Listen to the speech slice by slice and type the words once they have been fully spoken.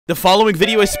The following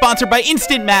video is sponsored by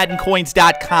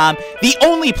InstantMaddenCoins.com. The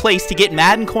only place to get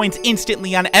Madden coins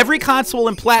instantly on every console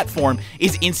and platform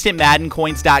is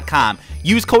InstantMaddenCoins.com.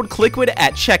 Use code Kliquid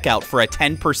at checkout for a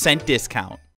 10%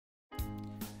 discount.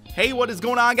 Hey, what is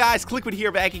going on, guys? Kliquid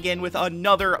here, back again with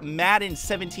another Madden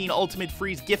 17 Ultimate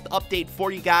Freeze gift update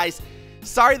for you guys.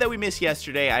 Sorry that we missed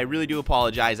yesterday. I really do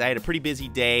apologize. I had a pretty busy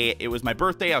day. It was my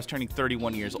birthday. I was turning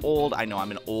 31 years old. I know I'm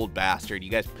an old bastard.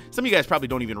 Some of you guys probably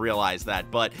don't even realize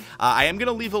that, but I am going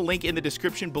to leave a link in the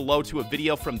description below to a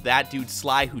video from that dude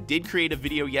Sly, who did create a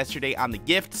video yesterday on the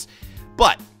gifts.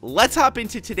 But let's hop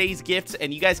into today's gifts,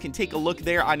 and you guys can take a look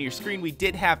there on your screen. We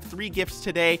did have 3 gifts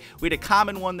today. We had a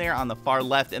common one there on the far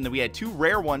left, and then we had 2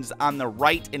 rare ones on the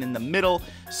right and in the middle.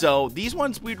 So these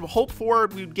ones we'd hope for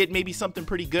we'd get maybe something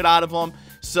pretty good out of them.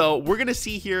 So we're going to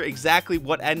see here exactly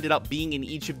what ended up being in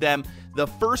each of them. The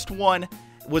first one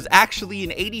was actually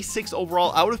an 86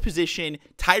 overall out of position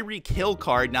Tyreek Hill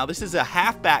card. Now this is a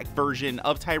halfback version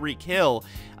of Tyreek Hill.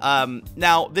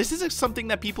 Now this is something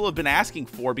that people have been asking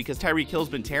for because Tyreek Hill's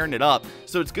been tearing it up.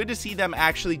 So it's good to see them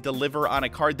actually deliver on a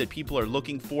card that people are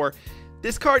looking for.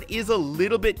 This card is a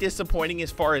little bit disappointing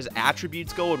as far as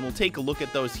attributes go, and we'll take a look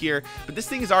at those here. But this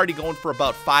thing is already going for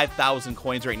about 5,000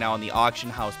 coins right now in the auction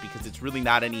house because it's really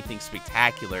not anything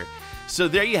spectacular. So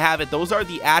there you have it. Those are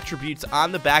the attributes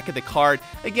on the back of the card.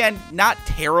 Again, not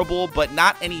terrible, but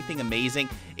not anything amazing.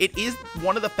 It is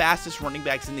one of the fastest running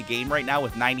backs in the game right now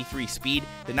with 93 speed.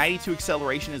 The 92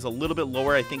 acceleration is a little bit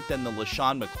lower, I think, than the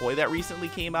LaShawn McCoy that recently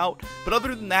came out. But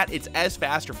other than that, it's as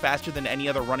fast or faster than any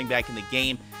other running back in the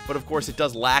game. But of course, it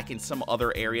does lack in some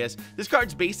other areas. This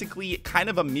card's basically kind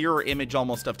of a mirror image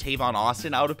almost of Tavon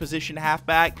Austin out of position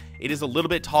halfback. It is a little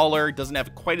bit taller, doesn't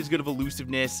have quite as good of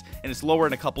elusiveness, and it's lower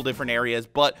in a couple different areas.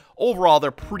 But overall,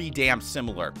 they're pretty damn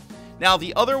similar. Now,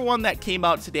 the other one that came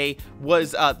out today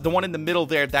was the one in the middle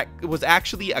there that was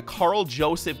actually a Karl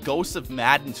Joseph Ghosts of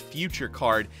Madden's Future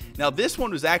card. Now, this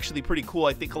one was actually pretty cool.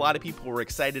 I think a lot of people were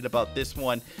excited about this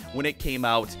one when it came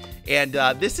out. And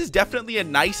this is definitely a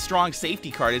nice, strong safety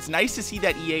card. It's nice to see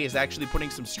that EA is actually putting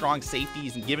some strong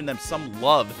safeties and giving them some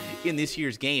love in this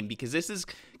year's game, because this is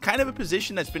kind of a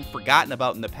position that's been forgotten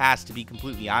about in the past, to be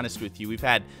completely honest with you. We've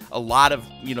had a lot of,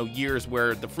 years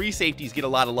where the free safeties get a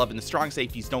lot of love and the strong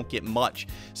safeties don't get much.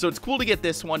 So it's cool to get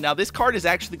this one. Now, this card is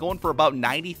actually going for about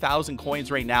 90,000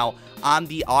 coins right now on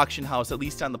the auction house, at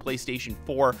least on the PlayStation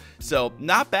 4. So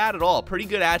not bad at all. Pretty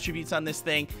good attributes on this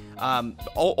thing.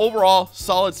 Overall,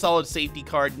 solid safety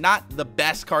card. Not the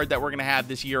best card that we're going to have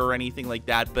this year or anything like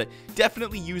that, but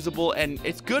definitely usable, and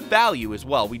it's good value as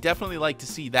well. We definitely like to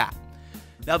see that.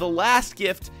 Now, the last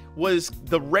gift was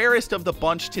the rarest of the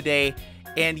bunch today,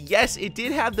 and yes, it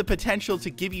did have the potential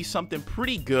to give you something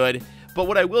pretty good, but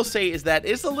what I will say is that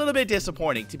it's a little bit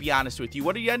disappointing, to be honest with you.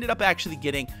 What you ended up actually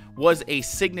getting was a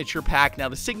signature pack. Now,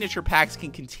 the signature packs can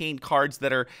contain cards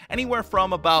that are anywhere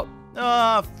from about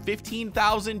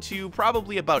 15,000 to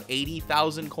probably about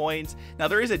 80,000 coins. Now,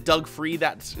 there is a Doug Free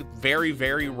that's very,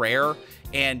 very rare,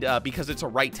 and because it's a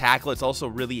right tackle, it's also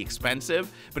really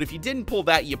expensive. But if you didn't pull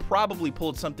that, you probably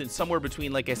pulled something somewhere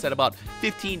between, like I said, about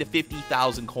 15 to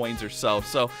 50,000 coins or so.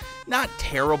 So not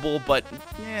terrible, but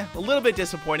a little bit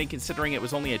disappointing considering it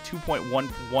was only a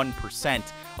 2.11%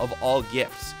 of all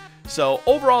gifts. So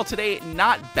overall today,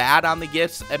 not bad on the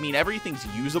gifts. I mean, everything's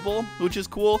usable, which is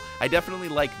cool. I definitely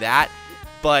like that.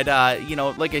 But,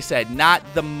 like I said, not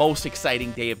the most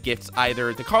exciting day of gifts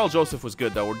either. The Karl Joseph was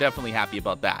good, though. We're definitely happy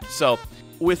about that. So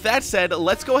with that said,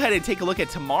 let's go ahead and take a look at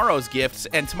tomorrow's gifts.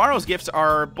 And tomorrow's gifts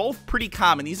are both pretty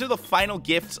common. These are the final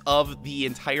gifts of the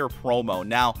entire promo.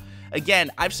 Now,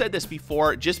 again, I've said this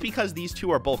before, just because these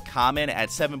two are both common at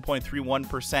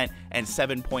 7.31% and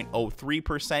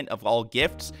 7.03% of all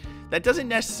gifts, that doesn't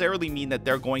necessarily mean that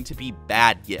they're going to be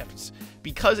bad gifts.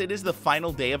 Because it is the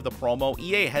final day of the promo,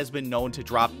 EA has been known to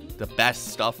drop the best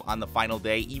stuff on the final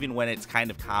day, even when it's kind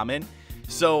of common.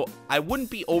 So I wouldn't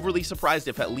be overly surprised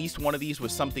if at least one of these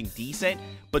was something decent,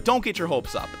 but don't get your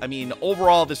hopes up. I mean,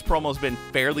 overall, this promo has been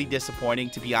fairly disappointing,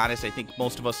 to be honest. I think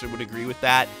most of us would agree with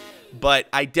that. But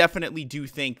I definitely do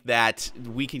think that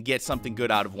we can get something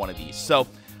good out of one of these. So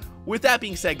with that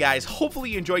being said, guys,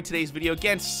 hopefully you enjoyed today's video.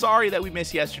 Again, sorry that we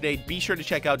missed yesterday. Be sure to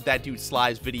check out that dude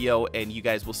Sly's video, and you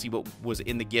guys will see what was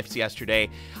in the gifts yesterday.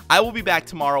 I will be back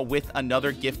tomorrow with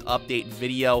another gift update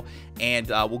video, and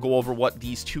we'll go over what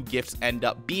these 2 gifts end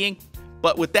up being.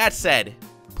 But with that said,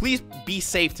 please be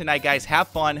safe tonight, guys. Have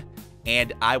fun,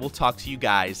 and I will talk to you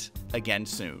guys again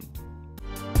soon.